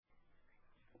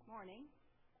morning.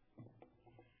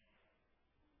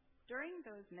 During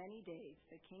those many days,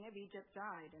 the king of Egypt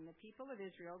died, and the people of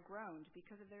Israel groaned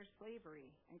because of their slavery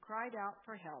and cried out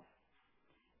for help.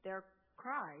 Their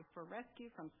cry for rescue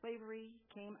from slavery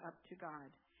came up to God,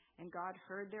 and God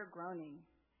heard their groaning.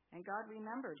 And God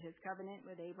remembered his covenant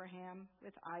with Abraham,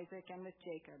 with Isaac, and with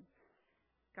Jacob.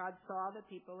 God saw the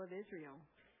people of Israel,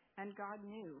 and God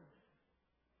knew.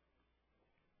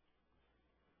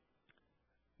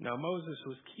 Now Moses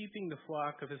was keeping the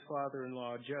flock of his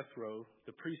father-in-law Jethro,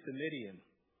 the priest of Midian.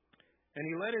 And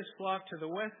he led his flock to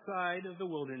the west side of the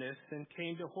wilderness and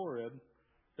came to Horeb,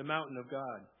 the mountain of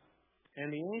God. And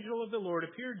the angel of the Lord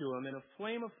appeared to him in a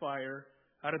flame of fire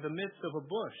out of the midst of a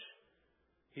bush.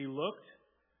 He looked,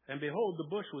 and behold,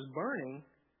 the bush was burning,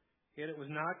 yet it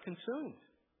was not consumed.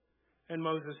 And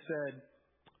Moses said,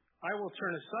 I will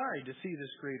turn aside to see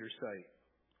this greater sight,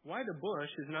 why the bush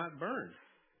is not burned.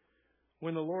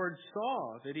 When the Lord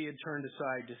saw that he had turned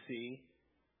aside to see,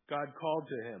 God called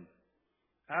to him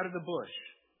out of the bush,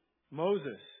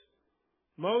 Moses,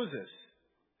 Moses.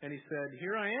 And he said,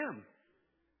 Here I am.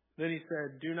 Then he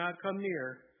said, Do not come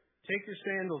near. Take your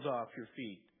sandals off your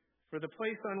feet, for the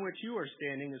place on which you are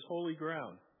standing is holy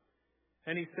ground.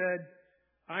 And he said,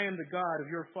 I am the God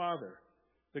of your father,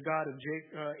 the God of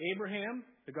Abraham,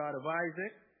 the God of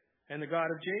Isaac, and the God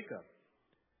of Jacob.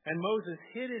 And Moses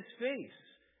hid his face,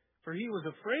 for he was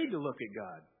afraid to look at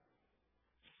God.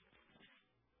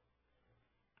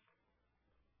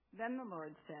 Then the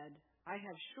Lord said, I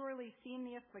have surely seen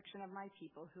the affliction of my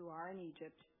people who are in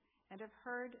Egypt, and have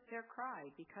heard their cry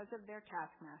because of their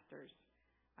taskmasters.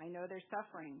 I know their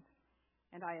sufferings,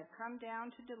 and I have come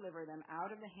down to deliver them out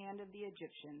of the hand of the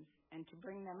Egyptians, and to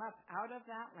bring them up out of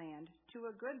that land to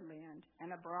a good land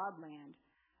and a broad land,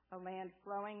 a land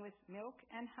flowing with milk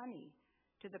and honey,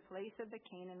 to the place of the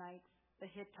Canaanites,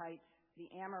 the Hittites, the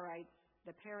Amorites,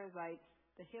 the Perizzites,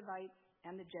 the Hivites,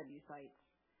 and the Jebusites.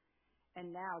 And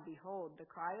now, behold, the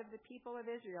cry of the people of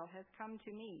Israel has come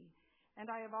to me, and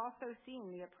I have also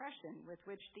seen the oppression with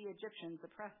which the Egyptians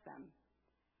oppress them.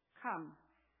 Come,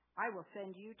 I will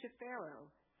send you to Pharaoh,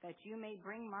 that you may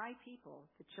bring my people,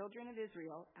 the children of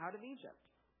Israel, out of Egypt.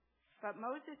 But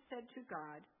Moses said to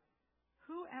God,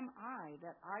 Who am I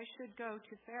that I should go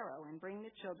to Pharaoh and bring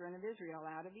the children of Israel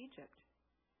out of Egypt?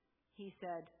 He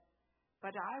said,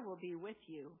 But I will be with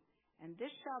you, and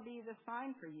this shall be the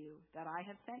sign for you that I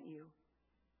have sent you.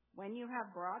 When you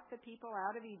have brought the people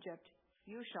out of Egypt,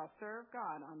 you shall serve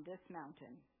God on this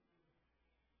mountain.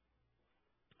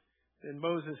 Then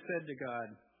Moses said to God,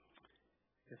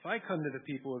 If I come to the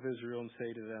people of Israel and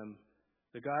say to them,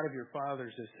 The God of your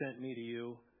fathers has sent me to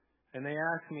you, and they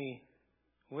ask me,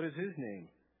 What is his name?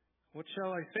 What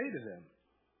shall I say to them?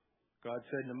 God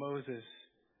said to Moses,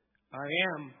 I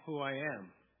am who I am.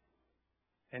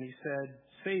 And he said,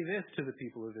 Say this to the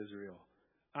people of Israel,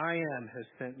 I am has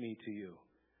sent me to you.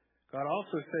 God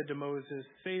also said to Moses,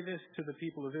 Say this to the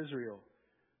people of Israel,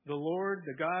 The Lord,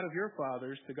 the God of your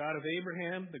fathers, the God of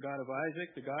Abraham, the God of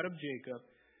Isaac, the God of Jacob,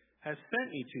 has sent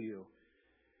me to you.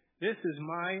 This is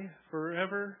my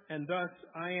forever, and thus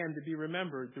I am to be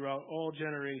remembered throughout all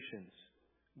generations.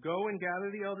 Go and gather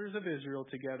the elders of Israel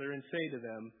together and say to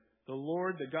them, The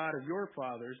Lord, the God of your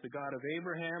fathers, the God of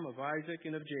Abraham, of Isaac,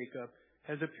 and of Jacob,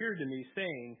 has appeared to me,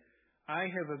 saying,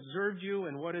 I have observed you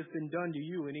and what has been done to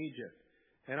you in Egypt.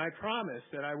 And I promise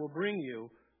that I will bring you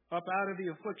up out of the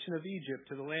affliction of Egypt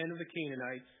to the land of the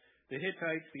Canaanites, the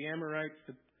Hittites, the Amorites,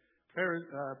 the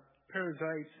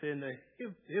Perizzites, and the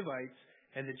Hivites,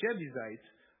 and the Jebusites,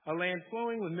 a land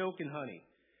flowing with milk and honey.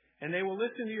 And they will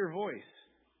listen to your voice.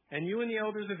 And you and the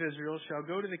elders of Israel shall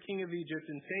go to the king of Egypt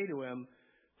and say to him,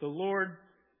 The Lord,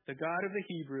 the God of the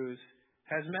Hebrews,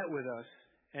 has met with us.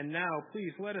 And now,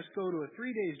 please let us go to a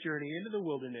 3 days journey into the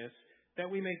wilderness, that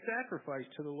we may sacrifice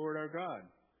to the Lord our God.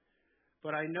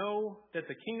 But I know that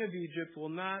the king of Egypt will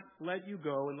not let you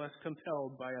go unless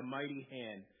compelled by a mighty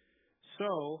hand.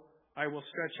 So I will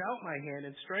stretch out my hand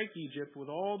and strike Egypt with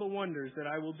all the wonders that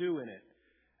I will do in it.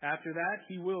 After that,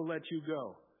 he will let you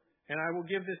go. And I will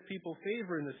give this people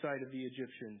favor in the sight of the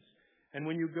Egyptians. And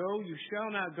when you go, you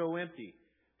shall not go empty.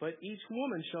 But each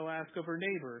woman shall ask of her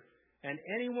neighbor, and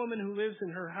any woman who lives in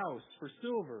her house, for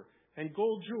silver and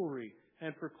gold jewelry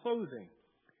and for clothing.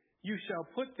 You shall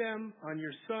put them on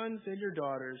your sons and your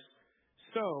daughters,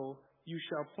 so you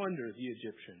shall plunder the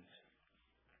Egyptians.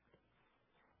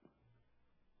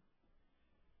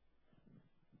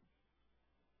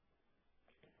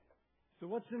 So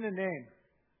what's in the name?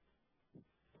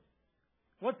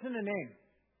 What's in the name?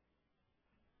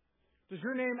 Does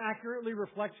your name accurately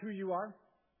reflect who you are?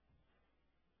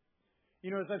 You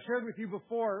know, as I've shared with you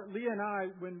before, Leah and I,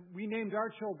 when we named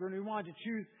our children, we wanted to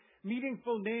choose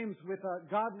meaningful names with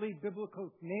godly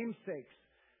biblical namesakes.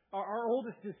 Our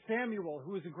oldest is Samuel,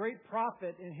 who is a great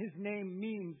prophet, and his name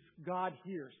means God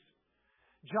hears.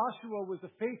 Joshua was a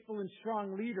faithful and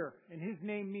strong leader, and his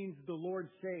name means the Lord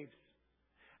saves.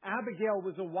 Abigail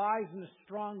was a wise and a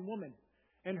strong woman,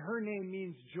 and her name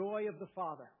means joy of the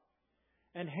Father.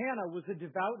 And Hannah was a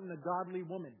devout and a godly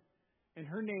woman, and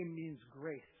her name means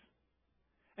grace.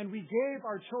 And we gave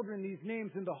our children these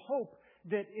names in the hope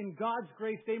that in God's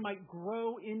grace they might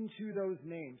grow into those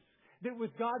names. That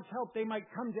with God's help they might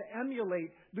come to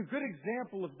emulate the good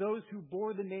example of those who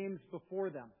bore the names before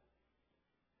them.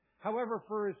 However,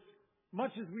 for as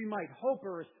much as we might hope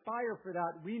or aspire for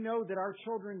that, we know that our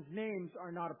children's names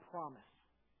are not a promise.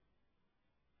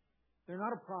 They're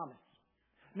not a promise.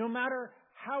 No matter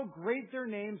how great their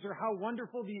names or how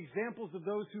wonderful the examples of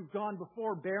those who've gone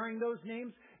before bearing those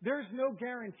names, there's no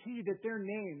guarantee that their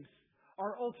names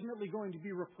are ultimately going to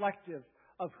be reflective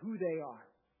of who they are.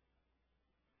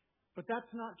 But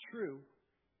that's not true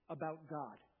about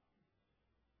God.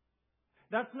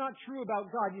 That's not true about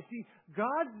God. You see,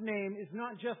 God's name is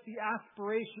not just the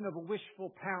aspiration of a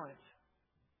wishful parent.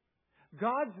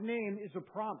 God's name is a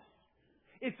promise.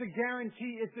 It's a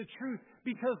guarantee. It's a truth.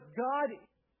 Because God...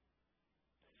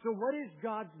 So what is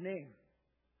God's name?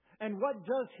 And what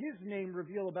does His name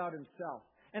reveal about Himself?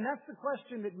 And that's the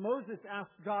question that Moses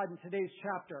asked God in today's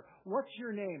chapter. What's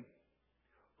your name?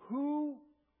 Who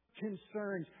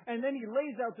concerns? And then he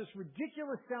lays out this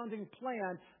ridiculous sounding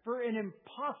plan for an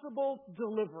impossible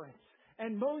deliverance.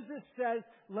 And Moses says,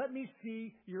 let me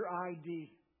see your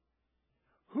ID.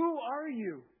 Who are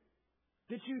you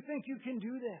that you think you can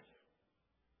do this?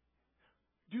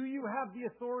 Do you have the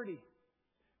authority?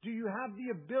 Do you have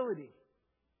the ability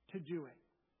to do it?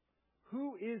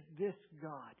 Who is this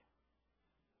God?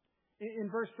 In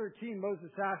verse 13, Moses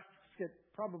asks it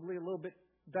probably a little bit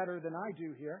better than I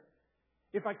do here.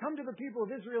 If I come to the people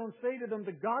of Israel and say to them,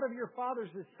 the God of your fathers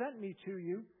has sent me to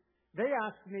you, they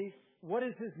ask me, what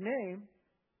is His name?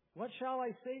 What shall I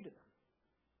say to them?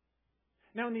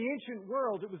 Now, in the ancient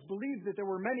world, it was believed that there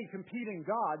were many competing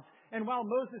gods. And while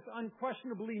Moses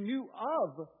unquestionably knew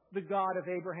of the God of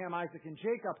Abraham, Isaac, and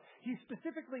Jacob, he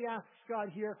specifically asks God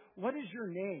here, what is your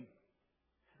name?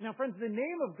 Now, friends, the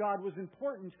name of God was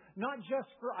important not just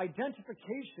for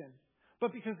identification,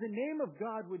 but because the name of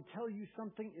God would tell you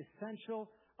something essential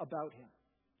about Him.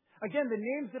 Again, the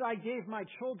names that I gave my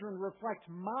children reflect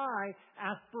my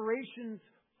aspirations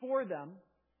for them,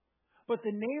 but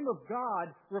the name of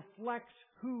God reflects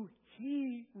who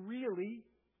He really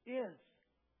is.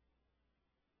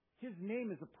 His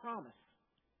name is a promise,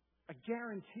 a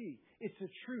guarantee. It's a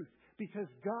truth because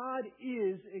God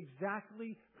is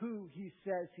exactly who He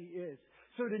says He is.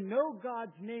 So to know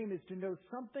God's name is to know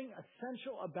something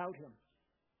essential about Him.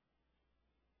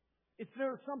 It's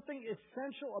there something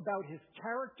essential about His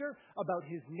character, about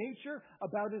His nature,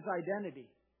 about His identity.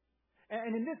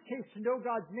 And in this case, to know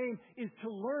God's name is to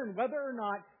learn whether or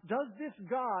not does this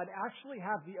God actually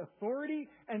have the authority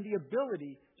and the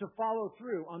ability to follow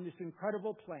through on this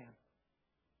incredible plan.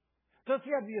 Does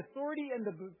He have the authority and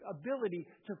the ability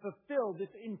to fulfill this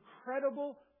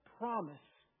incredible promise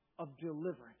of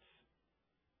deliverance?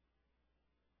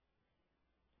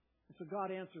 And so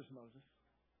God answers Moses.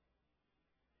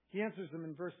 He answers them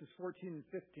in verses 14 and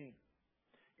 15.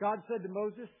 God said to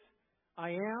Moses,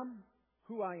 I am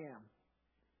who I am.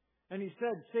 And He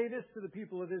said, say this to the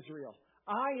people of Israel,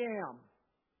 I am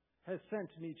has sent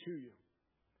me to you.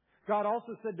 God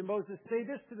also said to Moses, say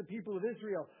this to the people of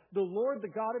Israel, the Lord, the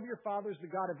God of your fathers,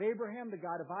 the God of Abraham, the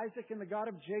God of Isaac, and the God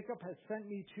of Jacob has sent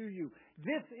me to you.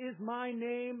 This is my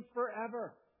name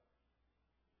forever.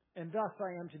 And thus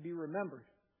I am to be remembered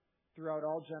throughout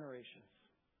all generations.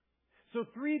 So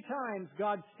 3 times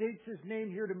God states His name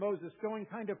here to Moses, going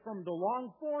kind of from the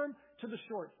long form to the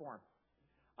short form.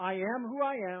 I am who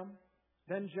I am,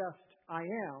 then just I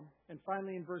am, and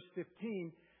finally in verse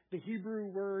 15, the Hebrew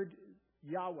word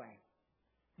Yahweh,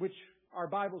 which our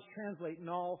Bibles translate in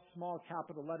all small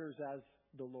capital letters as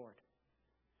the Lord.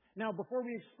 Now, before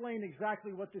we explain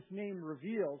exactly what this name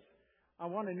reveals, I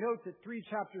want to note that 3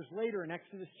 chapters later in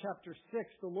Exodus chapter 6,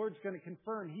 the Lord's going to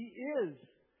confirm He is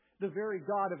the very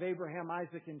God of Abraham,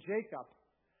 Isaac, and Jacob.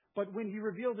 But when He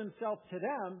revealed Himself to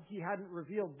them, He hadn't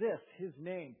revealed this, His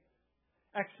name.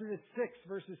 Exodus 6,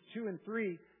 verses 2 and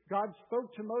 3, God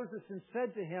spoke to Moses and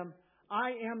said to him,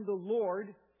 I am the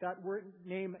Lord, that word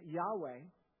name Yahweh.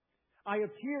 I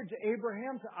appeared to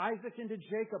Abraham, to Isaac, and to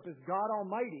Jacob as God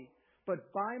Almighty,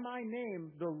 but by my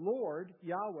name, the Lord,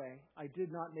 Yahweh, I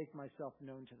did not make myself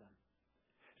known to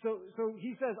them. So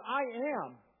He says, I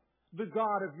am the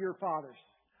God of your fathers.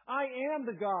 I am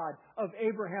the God of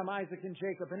Abraham, Isaac, and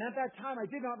Jacob. And at that time I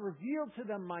did not reveal to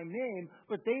them my name,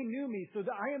 but they knew me, so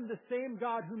that I am the same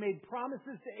God who made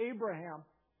promises to Abraham.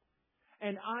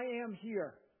 And I am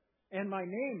here. And my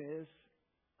name is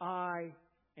I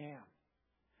am.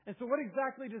 And so what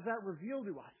exactly does that reveal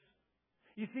to us?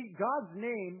 You see, God's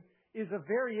name is a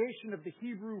variation of the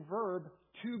Hebrew verb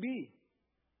to be.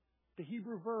 The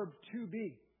Hebrew verb to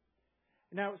be.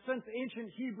 Now, since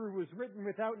ancient Hebrew was written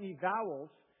without any vowels,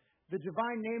 the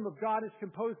divine name of God is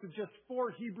composed of just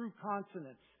 4 Hebrew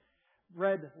consonants,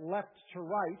 read left to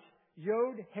right,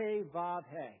 Yod, He, Vav,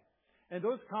 He. And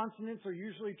those consonants are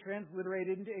usually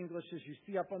transliterated into English, as you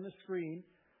see up on the screen.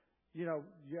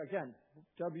 Again,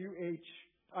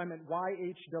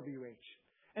 YHWH.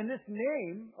 And this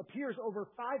name appears over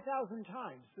 5,000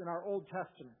 times in our Old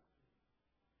Testament.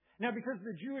 Now, because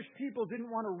the Jewish people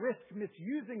didn't want to risk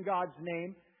misusing God's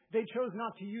name, they chose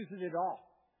not to use it at all.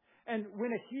 And when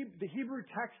the Hebrew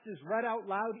text is read out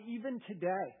loud, even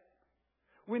today,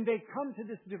 when they come to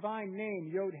this divine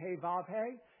name, Yod He Vav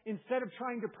He, instead of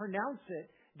trying to pronounce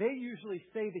it, they usually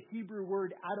say the Hebrew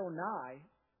word Adonai,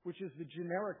 which is the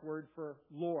generic word for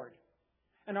Lord.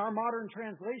 And our modern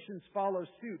translations follow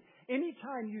suit.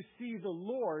 Anytime you see the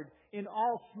Lord in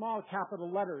all small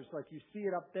capital letters, like you see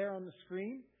it up there on the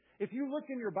screen, if you look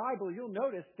in your Bible, you'll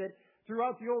notice that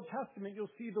throughout the Old Testament,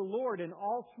 you'll see the Lord in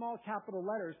all small capital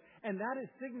letters, and that is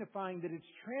signifying that it's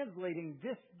translating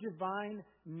this divine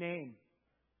name,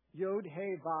 Yod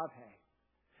He Vav He.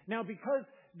 Now, because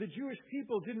the Jewish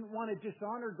people didn't want to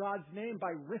dishonor God's name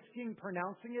by risking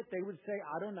pronouncing it, they would say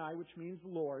Adonai, which means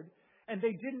Lord, and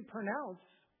they didn't pronounce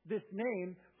this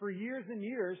name for years and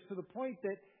years, to the point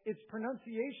that its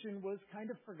pronunciation was kind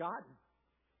of forgotten.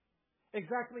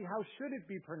 Exactly how should it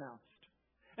be pronounced?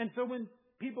 And so when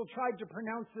people tried to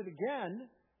pronounce it again,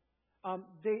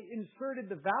 they inserted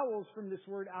the vowels from this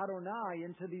word Adonai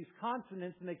into these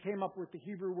consonants, and they came up with the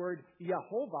Hebrew word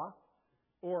Yehovah,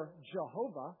 or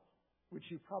Jehovah, which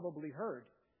you've probably heard.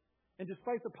 And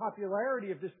despite the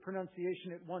popularity of this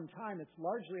pronunciation at one time, it's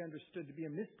largely understood to be a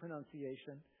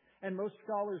mispronunciation, and most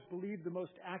scholars believe the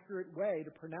most accurate way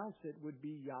to pronounce it would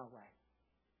be Yahweh.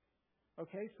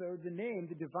 Okay, so the name,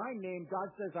 the divine name, God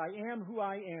says, I am who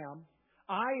I am.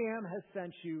 I am has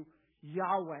sent you.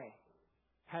 Yahweh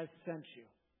has sent you.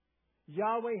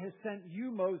 Yahweh has sent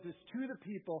you, Moses, to the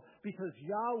people because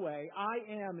Yahweh,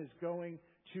 I am, is going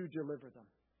to deliver them.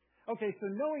 Okay, so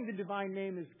knowing the divine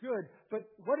name is good, but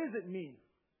what does it mean?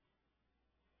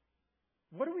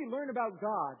 What do we learn about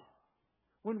God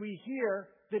when we hear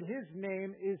that His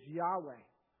name is Yahweh?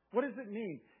 What does it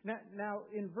mean? Now,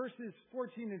 in verses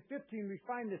 14 and 15, we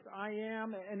find this I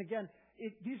am, and again,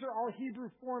 these are all Hebrew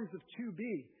forms of to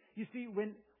be. You see,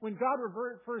 when God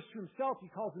refers to Himself, He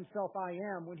calls Himself I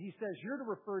am. When He says you're to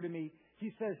refer to me,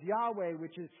 He says Yahweh,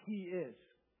 which is He is.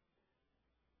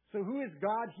 So who is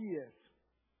God? He is.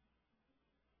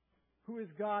 Who is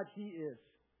God? He is.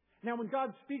 Now, when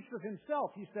God speaks of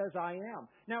Himself, He says, I am.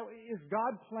 Now, is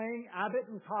God playing Abbott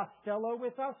and Costello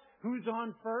with us? Who's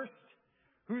on first?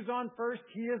 Who's on first?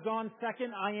 He is on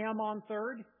second. I am on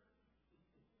third.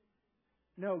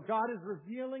 No, God is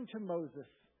revealing to Moses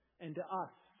and to us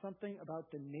something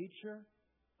about the nature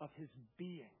of His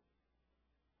being.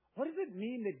 What does it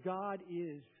mean that God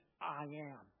is I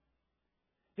am?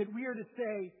 That we are to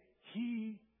say,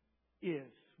 He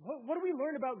is. What do we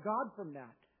learn about God from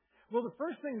that? Well, the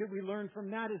first thing that we learn from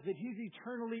that is that He's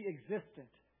eternally existent.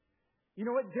 You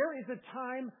know what? There is a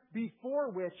time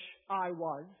before which I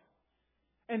was,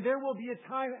 and there will be a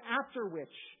time after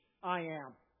which I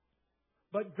am.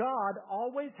 But God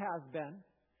always has been,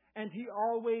 and He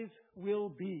always will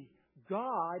be.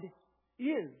 God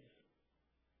is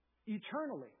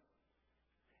eternally.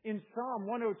 In Psalm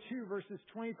 102, verses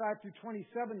 25 through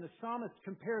 27, the psalmist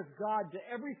compares God to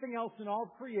everything else in all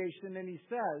creation, and he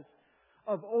says,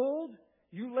 of old,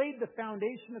 you laid the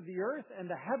foundation of the earth, and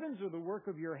the heavens are the work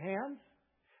of your hands.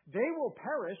 They will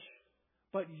perish,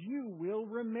 but you will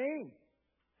remain.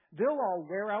 They'll all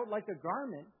wear out like a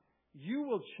garment. You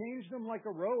will change them like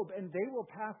a robe, and they will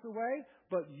pass away,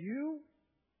 but you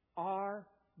are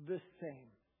the same,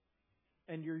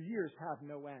 and your years have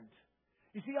no end.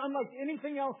 You see, unlike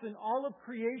anything else in all of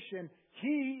creation,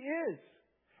 He is.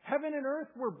 Heaven and earth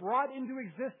were brought into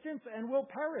existence and will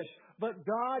perish, but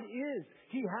God is.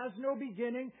 He has no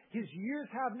beginning. His years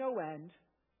have no end.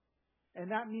 And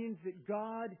that means that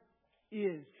God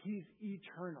is. He's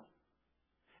eternal.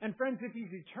 And friends, if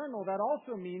He's eternal, that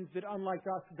also means that unlike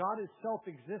us, God is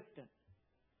self-existent.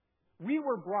 We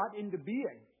were brought into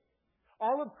being.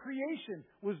 All of creation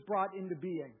was brought into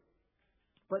being.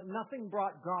 But nothing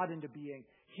brought God into being.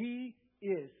 He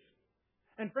is.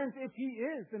 And friends, if he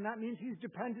is, then that means he's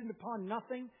dependent upon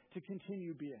nothing to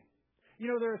continue being. You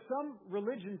know, there are some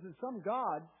religions and some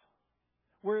gods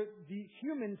where the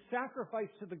humans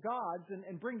sacrifice to the gods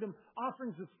and bring them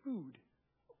offerings of food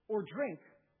or drink.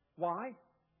 Why?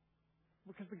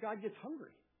 Because the god gets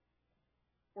hungry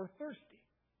or thirsty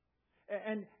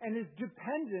and is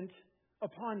dependent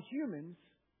upon humans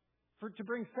to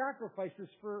bring sacrifices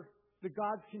for the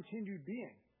god's continued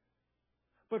being.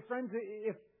 But friends,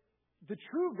 if the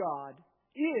true God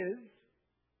is,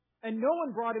 and no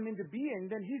one brought him into being,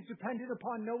 then he's dependent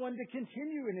upon no one to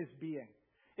continue in his being.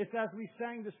 It's as we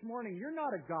sang this morning, you're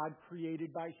not a God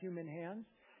created by human hands.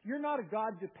 You're not a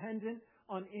God dependent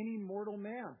on any mortal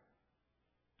man.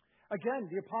 Again,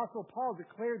 the Apostle Paul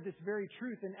declared this very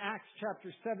truth in Acts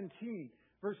chapter 17,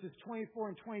 verses 24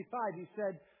 and 25. He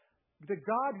said, the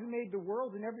God who made the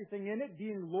world and everything in it,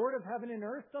 being Lord of heaven and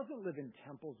earth, doesn't live in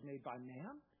temples made by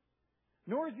man,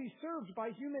 nor is he served by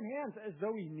human hands as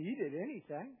though he needed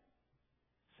anything,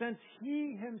 since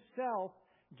he himself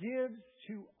gives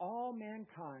to all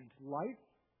mankind life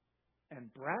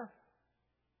and breath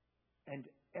and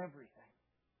everything.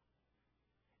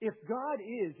 If God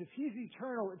is, if he's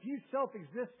eternal, if he's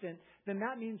self-existent, then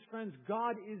that means, friends,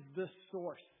 God is the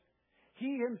source.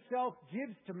 He himself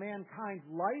gives to mankind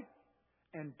life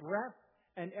and breath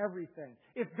and everything.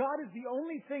 If God is the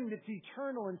only thing that's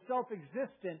eternal and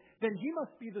self-existent, then he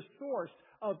must be the source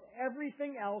of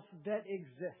everything else that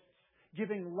exists,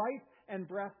 giving life and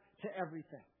breath to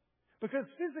everything. Because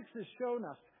physics has shown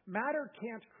us matter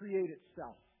can't create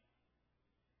itself.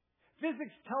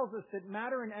 Physics tells us that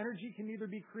matter and energy can neither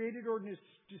be created or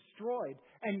destroyed.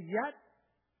 And yet,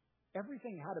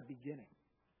 everything had a beginning.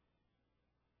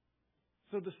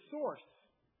 So the source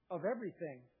of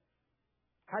everything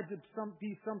had to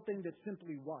be something that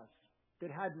simply was,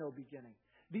 that had no beginning.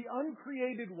 The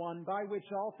uncreated one by which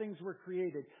all things were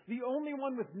created. The only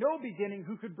one with no beginning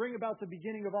who could bring about the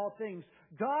beginning of all things.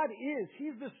 God is.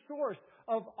 He's the source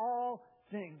of all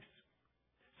things.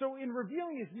 So in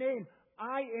revealing his name,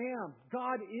 I am,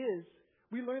 God is,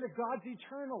 we learn that God's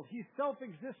eternal. He's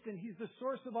self-existent. He's the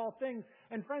source of all things.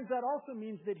 And friends, that also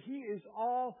means that he is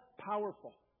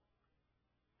all-powerful.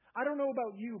 I don't know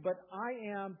about you, but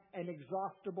I am an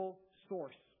exhaustible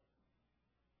source.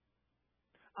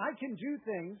 I can do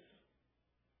things,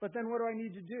 but then what do I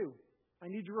need to do? I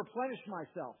need to replenish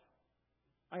myself.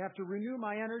 I have to renew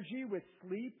my energy with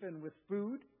sleep and with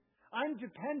food. I'm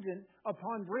dependent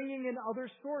upon bringing in other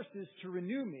sources to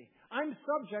renew me. I'm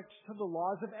subject to the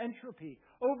laws of entropy.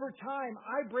 Over time,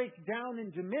 I break down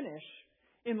and diminish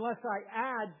unless I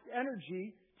add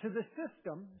energy to the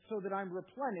system so that I'm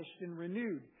replenished and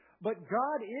renewed. But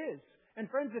God is. And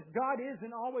friends, if God is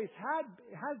and always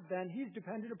has been, he's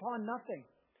dependent upon nothing.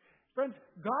 Friends,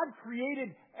 God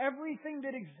created everything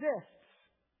that exists,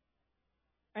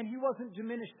 and he wasn't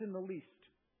diminished in the least.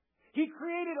 He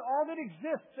created all that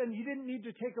exists, and he didn't need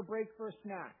to take a break for a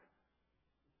snack.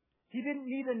 He didn't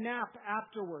need a nap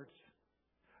afterwards.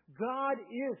 God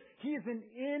is. He is an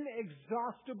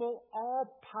inexhaustible,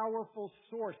 all-powerful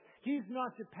source. He's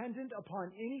not dependent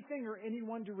upon anything or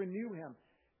anyone to renew him.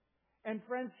 And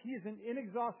friends, he is an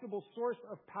inexhaustible source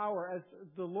of power, as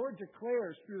the Lord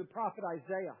declares through the prophet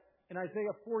Isaiah. In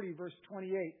Isaiah 40, verse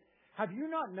 28, have you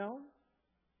not known?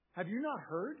 Have you not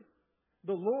heard?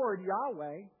 The Lord,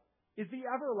 Yahweh, is the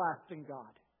everlasting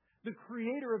God, the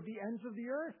creator of the ends of the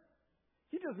earth.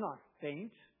 He does not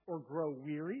faint or grow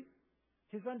weary.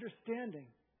 His understanding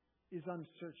is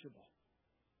unsearchable.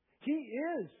 He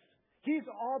is. He's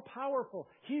all-powerful.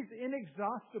 He's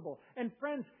inexhaustible. And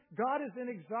friends, God is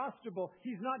inexhaustible.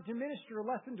 He's not diminished or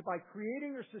lessened by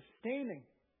creating or sustaining.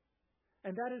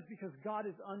 And that is because God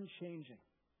is unchanging.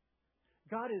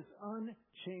 God is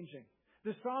unchanging.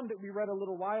 The psalm that we read a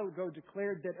little while ago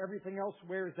declared that everything else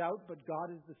wears out, but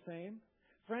God is the same.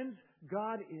 Friends,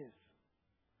 God is.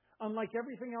 Unlike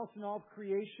everything else in all of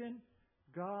creation,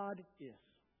 God is.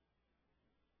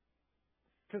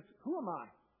 Because who am I?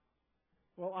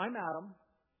 Well, I'm Adam.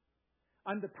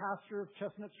 I'm the pastor of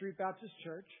Chestnut Street Baptist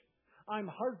Church. I'm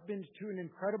husband to an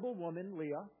incredible woman,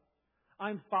 Leah.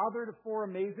 I'm father to 4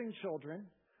 amazing children.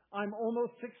 I'm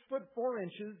almost 6'4",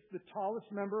 the tallest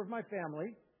member of my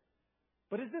family.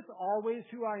 But is this always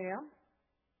who I am?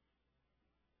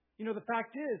 You know, the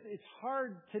fact is, it's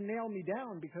hard to nail me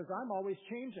down because I'm always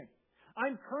changing.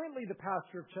 I'm currently the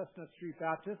pastor of Chestnut Street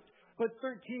Baptist, but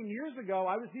 13 years ago,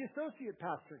 I was the associate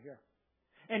pastor here.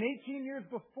 And 18 years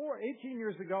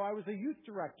ago, I was a youth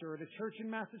director at a church in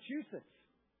Massachusetts.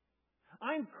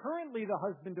 I'm currently the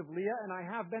husband of Leah, and I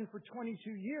have been for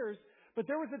 22 years, but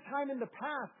there was a time in the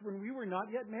past when we were not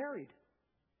yet married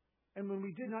and when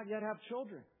we did not yet have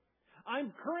children.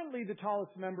 I'm currently the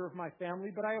tallest member of my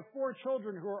family, but I have 4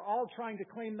 children who are all trying to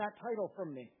claim that title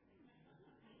from me.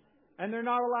 And they're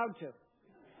not allowed to.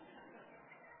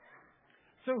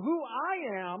 So who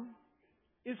I am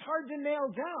is hard to nail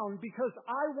down because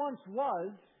I once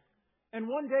was, and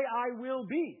one day I will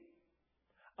be.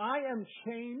 I am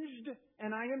changed,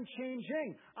 and I am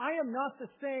changing. I am not the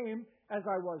same as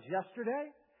I was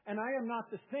yesterday, and I am not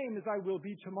the same as I will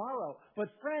be tomorrow. But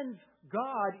friends,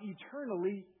 God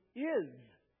eternally is.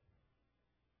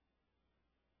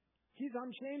 He's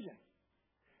unchanging.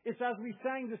 It's as we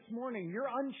sang this morning, you're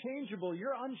unchangeable,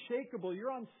 you're unshakable, you're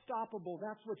unstoppable.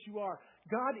 That's what you are.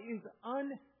 God is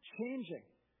unchanging.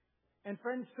 And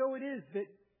friends, so it is that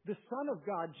the Son of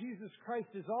God, Jesus Christ,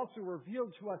 is also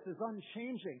revealed to us as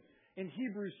unchanging. In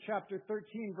Hebrews chapter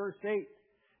 13, verse 8,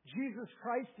 Jesus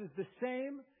Christ is the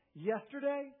same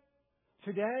yesterday,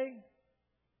 today,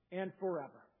 and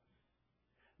forever.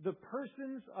 The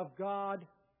persons of God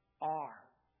are.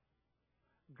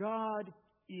 God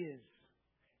is.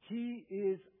 He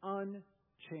is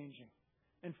unchanging.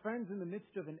 And friends, in the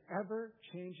midst of an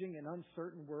ever-changing and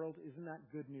uncertain world, isn't that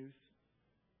good news?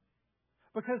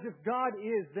 Because if God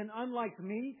is, then unlike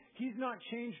me, He's not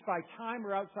changed by time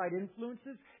or outside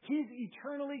influences. He's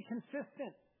eternally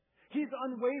consistent. He's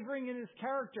unwavering in His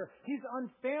character. He's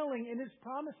unfailing in His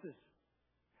promises.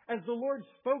 As the Lord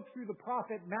spoke through the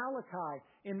prophet Malachi,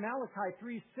 in Malachi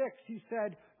 3:6, He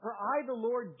said, "For I, the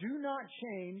Lord, do not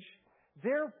change.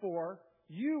 Therefore,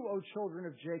 you, O children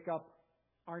of Jacob,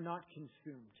 are not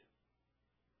consumed."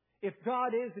 If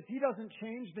God is, if He doesn't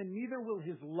change, then neither will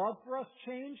His love for us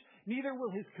change, neither will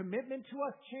His commitment to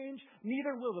us change,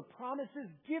 neither will the promises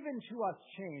given to us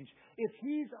change. If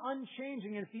He's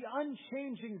unchanging, and if the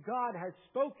unchanging God has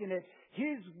spoken it,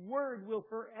 His word will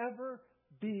forever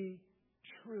be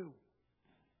true.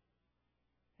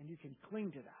 And you can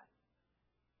cling to that.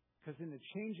 Because in the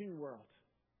changing world,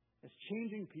 as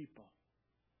changing people,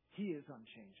 He is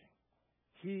unchanging.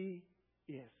 He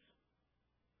is.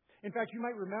 In fact, you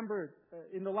might remember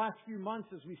in the last few months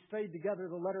as we studied together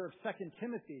the letter of 2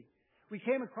 Timothy, we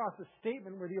came across a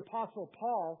statement where the Apostle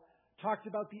Paul talked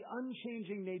about the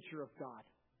unchanging nature of God.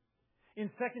 In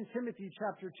 2 Timothy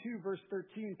chapter 2, verse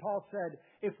 13, Paul said,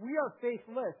 "If we are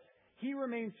faithless, He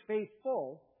remains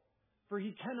faithful, for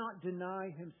He cannot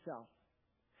deny Himself."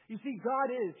 You see,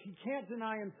 God is. He can't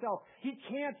deny Himself. He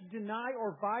can't deny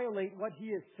or violate what He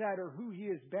has said or who He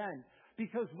has been.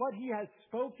 Because what He has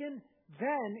spoken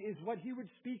then is what He would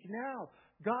speak now.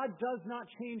 God does not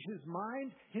change His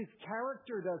mind. His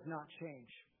character does not change.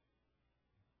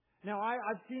 Now,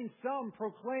 I've seen some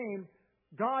proclaim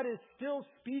God is still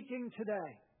speaking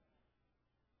today.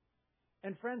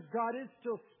 And friends, God is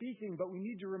still speaking, but we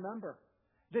need to remember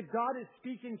that God is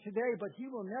speaking today, but He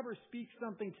will never speak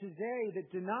something today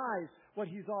that denies what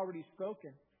He's already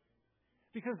spoken.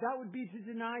 Because that would be to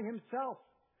deny Himself.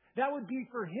 That would be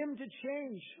for Him to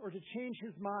change or to change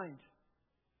His mind.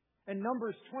 And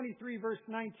Numbers 23 verse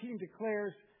 19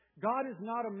 declares, "God is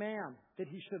not a man that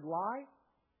He should lie,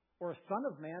 or a son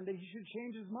of man that He should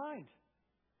change His mind.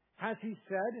 Has He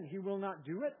said and He will not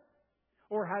do it?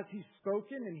 Or has He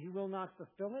spoken and He will not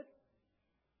fulfill it?"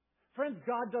 Friends,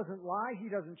 God doesn't lie. He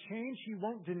doesn't change. He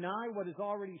won't deny what is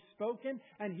already spoken.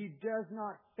 And He does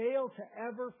not fail to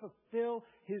ever fulfill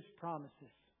His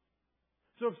promises.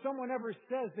 So if someone ever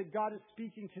says that God is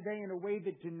speaking today in a way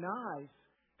that denies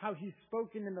how He's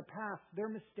spoken in the past, they're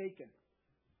mistaken.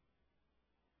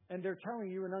 And they're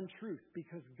telling you an untruth,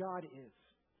 because God is.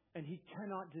 And He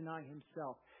cannot deny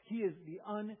Himself. He is the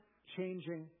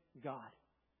unchanging God.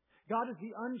 God is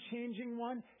the unchanging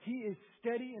one. He is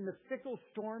steady in the fickle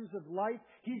storms of life.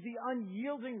 He's the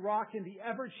unyielding rock in the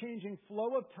ever-changing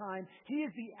flow of time. He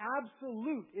is the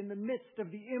absolute in the midst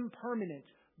of the impermanent.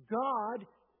 God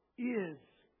is.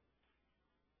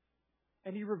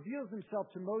 And He reveals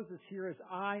Himself to Moses here as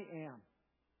I am.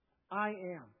 I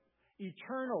am.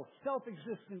 Eternal,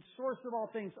 self-existent, source of all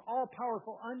things,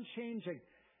 all-powerful, unchanging.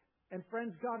 And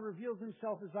friends, God reveals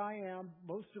Himself as I am,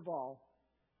 most of all,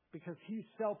 because He's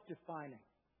self-defining.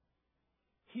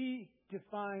 He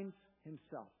defines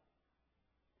Himself.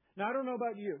 Now, I don't know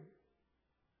about you,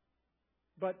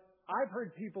 but I've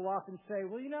heard people often say,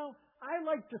 well, I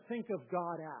like to think of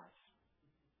God as.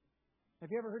 Have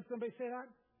you ever heard somebody say that?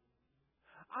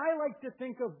 I like to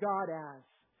think of God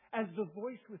as the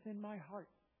voice within my heart,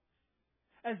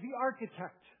 as the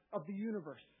architect of the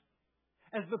universe,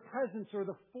 as the presence or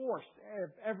the force of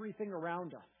everything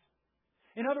around us.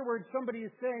 In other words, somebody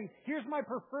is saying, here's my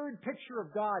preferred picture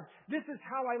of God. This is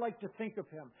how I like to think of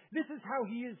Him. This is how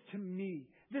He is to me.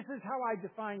 This is how I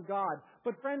define God.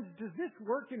 But friends, does this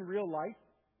work in real life?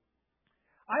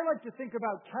 I like to think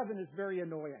about Kevin as very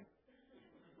annoying.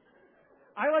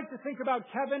 I like to think about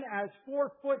Kevin as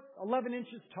 4 foot 11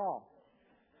 inches tall.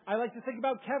 I like to think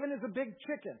about Kevin as a big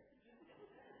chicken.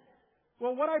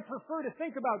 Well, what I prefer to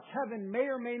think about Kevin may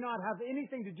or may not have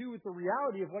anything to do with the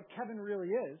reality of what Kevin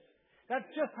really is. That's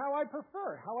just how I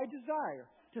prefer, how I desire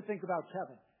to think about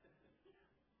Kevin.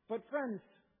 But friends,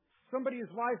 somebody has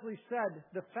wisely said,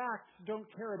 the facts don't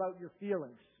care about your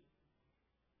feelings.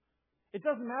 It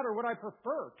doesn't matter what I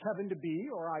prefer Kevin to be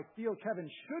or I feel Kevin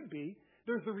should be.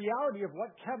 There's the reality of what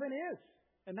Kevin is.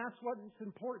 And that's what's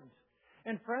important.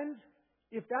 And friends,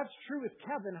 if that's true with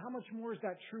Kevin, how much more is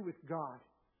that true with God?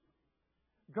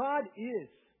 God is.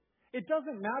 It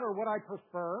doesn't matter what I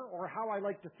prefer or how I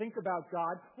like to think about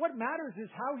God. What matters is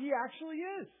how He actually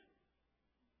is.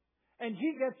 And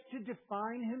He gets to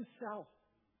define Himself.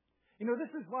 You know,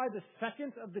 this is why the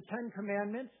second of the 10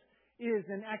 Commandments is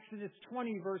in Exodus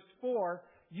 20, verse 4,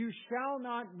 you shall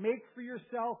not make for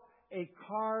yourself a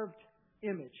carved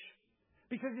image.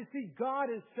 Because you see, God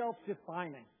is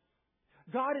self-defining.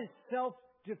 God is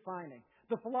self-defining.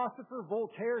 The philosopher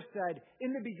Voltaire said,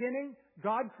 in the beginning,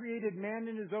 God created man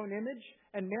in His own image,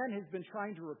 and man has been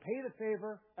trying to repay the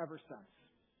favor ever since.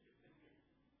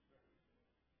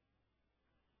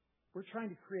 We're trying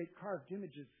to create carved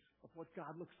images of what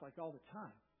God looks like all the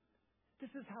time.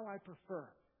 This is how I prefer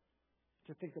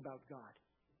to think about God.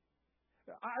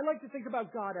 I like to think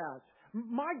about God as,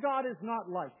 my God is not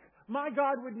like, my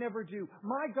God would never do,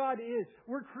 my God is.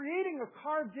 We're creating a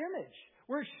carved image.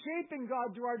 We're shaping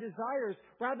God to our desires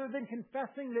rather than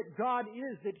confessing that God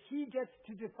is, that He gets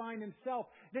to define Himself,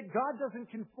 that God doesn't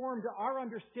conform to our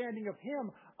understanding of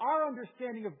Him. Our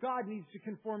understanding of God needs to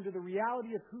conform to the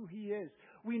reality of who He is.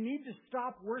 We need to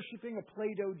stop worshiping a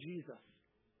Play-Doh Jesus.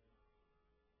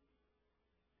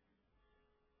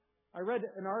 I read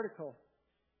an article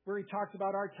where he talked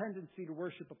about our tendency to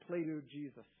worship a Play-Doh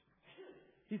Jesus.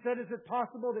 He said, is it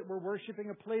possible that we're worshiping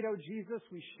a Play-Doh Jesus?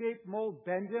 We shape, mold,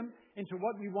 bend Him into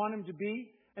what we want Him to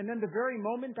be. And then the very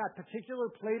moment that particular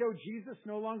Play-Doh Jesus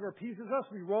no longer appeases us,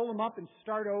 we roll Him up and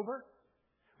start over.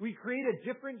 We create a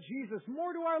different Jesus,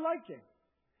 more to our liking.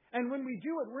 And when we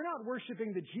do it, we're not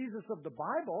worshiping the Jesus of the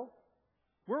Bible.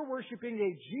 We're worshiping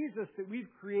a Jesus that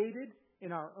we've created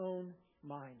in our own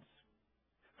minds.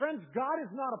 Friends, God is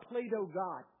not a Play-Doh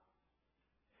God.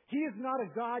 He is not a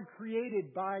God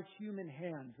created by human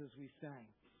hands, as we sang.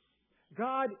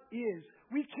 God is.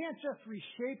 We can't just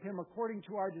reshape Him according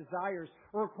to our desires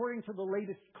or according to the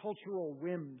latest cultural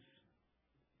whims.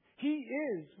 He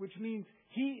is, which means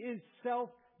He is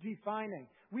self-defining.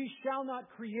 We shall not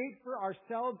create for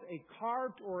ourselves a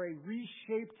carved or a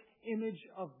reshaped image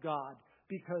of God,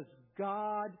 because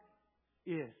God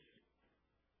is.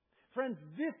 Friends,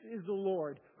 this is the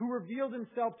Lord who revealed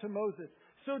Himself to Moses.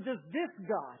 So does this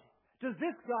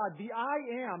God, the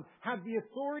I Am, have the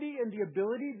authority and the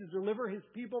ability to deliver His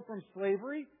people from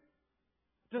slavery?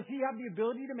 Does He have the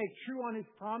ability to make true on His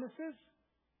promises?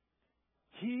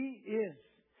 He is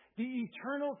the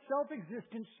eternal,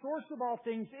 self-existent source of all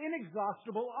things,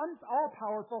 inexhaustible,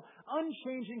 all-powerful,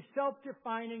 unchanging,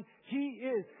 self-defining. He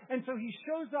is. And so He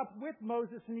shows up with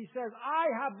Moses and He says, I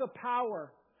have the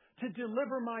power to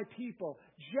deliver my people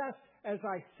just as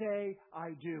I say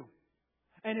I do.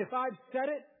 And if I've said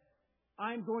it,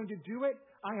 I'm going to do it.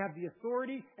 I have the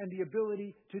authority and the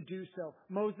ability to do so.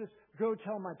 Moses, go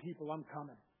tell my people I'm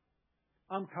coming.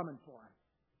 I'm coming for them.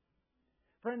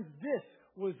 Friends, this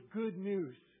was good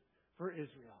news for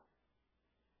Israel.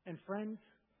 And friends,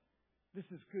 this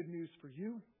is good news for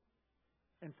you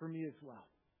and for me as well.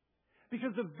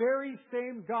 Because the very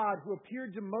same God who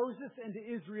appeared to Moses and to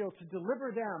Israel to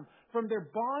deliver them from their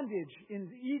bondage in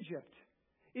Egypt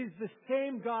is the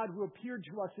same God who appeared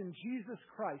to us in Jesus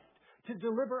Christ to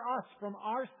deliver us from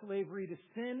our slavery to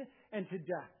sin and to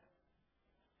death.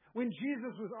 When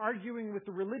Jesus was arguing with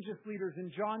the religious leaders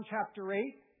in John chapter 8,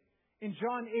 in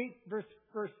John 8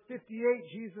 verse 58,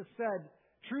 Jesus said,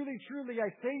 truly, truly, I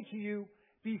say to you,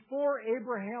 before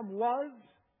Abraham was,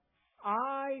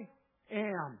 I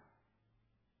am.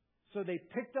 So they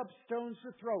picked up stones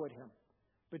to throw at Him.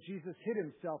 But Jesus hid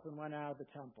Himself and went out of the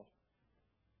temple.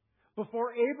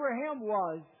 Before Abraham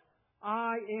was,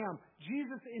 I am.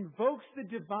 Jesus invokes the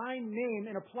divine name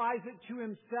and applies it to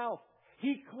Himself.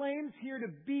 He claims here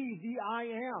to be the I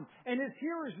am. And His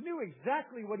hearers knew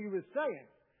exactly what He was saying.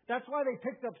 That's why they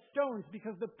picked up stones,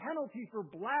 because the penalty for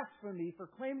blasphemy, for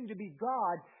claiming to be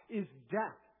God, is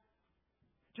death.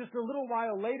 Just a little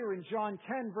while later in John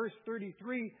 10, verse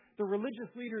 33, the religious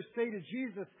leaders say to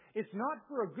Jesus, it's not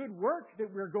for a good work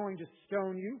that we're going to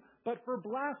stone you, but for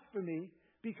blasphemy,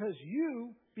 because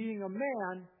you, being a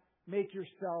man, make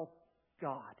yourself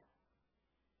God.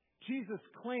 Jesus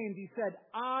claimed, He said,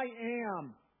 I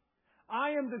am.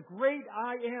 I am the great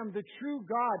I am, the true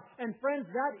God. And friends,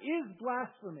 that is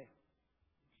blasphemy.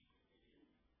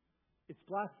 It's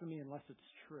blasphemy unless it's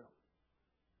true.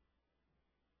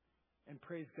 And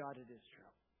praise God, it is true.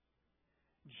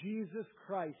 Jesus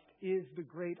Christ is the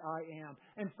great I am.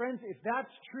 And friends, if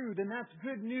that's true, then that's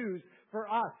good news for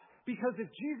us. Because if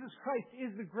Jesus Christ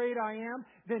is the great I am,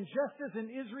 then just as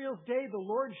in Israel's day the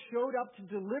Lord showed up to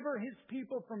deliver His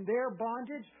people from their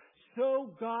bondage,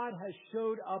 so God has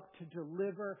showed up to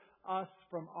deliver us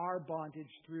from our bondage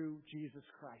through Jesus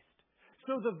Christ.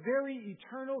 So the very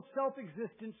eternal,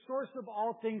 self-existent source of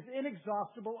all things,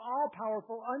 inexhaustible,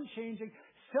 all-powerful, unchanging,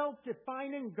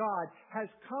 self-defining God has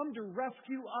come to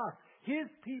rescue us, His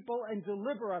people, and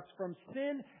deliver us from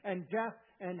sin and death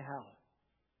and hell.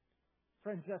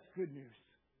 Friends, that's good news.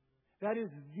 That is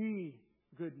the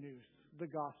good news, the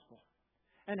gospel.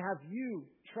 And have you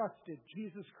trusted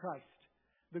Jesus Christ,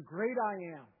 the great I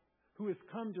am, who has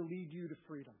come to lead you to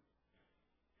freedom?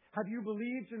 Have you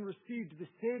believed and received the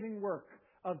saving work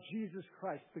of Jesus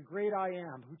Christ, the great I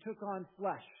am, who took on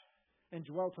flesh and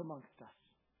dwelt amongst us?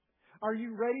 Are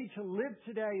you ready to live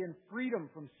today in freedom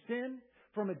from sin,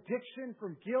 from addiction,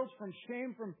 from guilt, from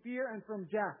shame, from fear, and from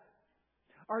death?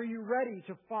 Are you ready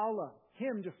to follow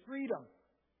Him to freedom?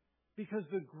 Because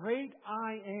the great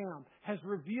I am has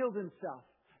revealed Himself.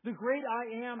 The great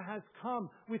I am has come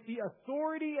with the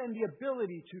authority and the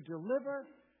ability to deliver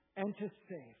and to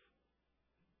save.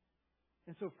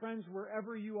 And so, friends,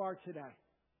 wherever you are today,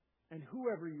 and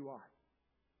whoever you are,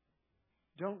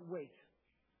 don't wait.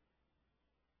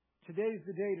 Today is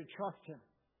the day to trust Him,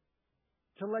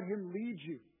 to let Him lead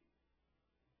you,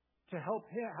 to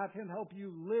have Him help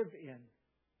you live in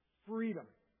freedom.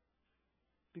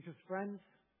 Because, friends,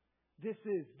 this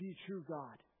is the true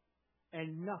God,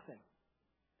 and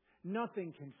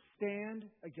nothing can stand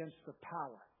against the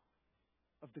power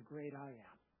of the great I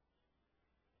am.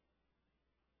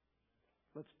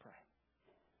 Let's pray.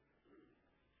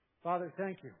 Father,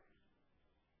 thank you.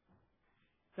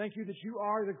 Thank you that you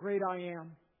are the great I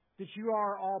am, that you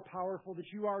are all-powerful, that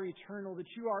you are eternal,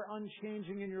 that you are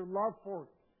unchanging, and your love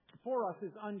for us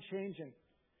is unchanging.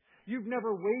 You've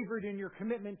never wavered in your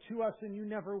commitment to us, and you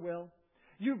never will.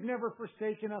 You've never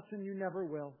forsaken us, and you never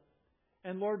will.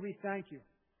 And Lord, we thank you.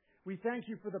 We thank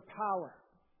you for the power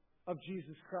of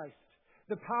Jesus Christ,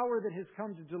 the power that has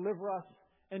come to deliver us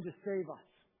and to save us,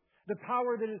 the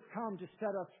power that has come to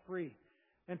set us free.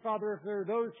 And Father, if there are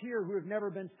those here who have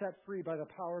never been set free by the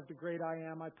power of the great I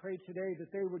am, I pray today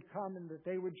that they would come and that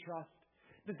they would trust,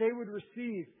 that they would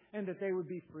receive, and that they would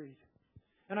be freed.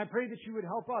 And I pray that you would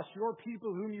help us, your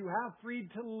people whom you have freed,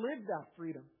 to live that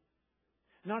freedom,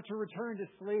 not to return to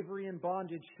slavery and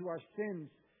bondage, to our sins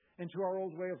and to our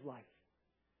old way of life,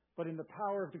 but in the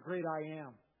power of the great I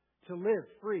am, to live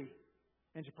free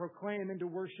and to proclaim and to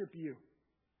worship you,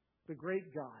 the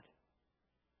great God.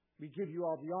 We give you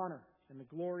all the honor and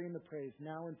the glory and the praise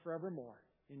now and forevermore.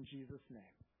 In Jesus' name.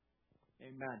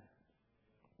 Amen.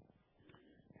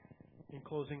 In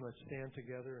closing, let's stand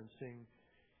together and sing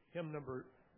hymn number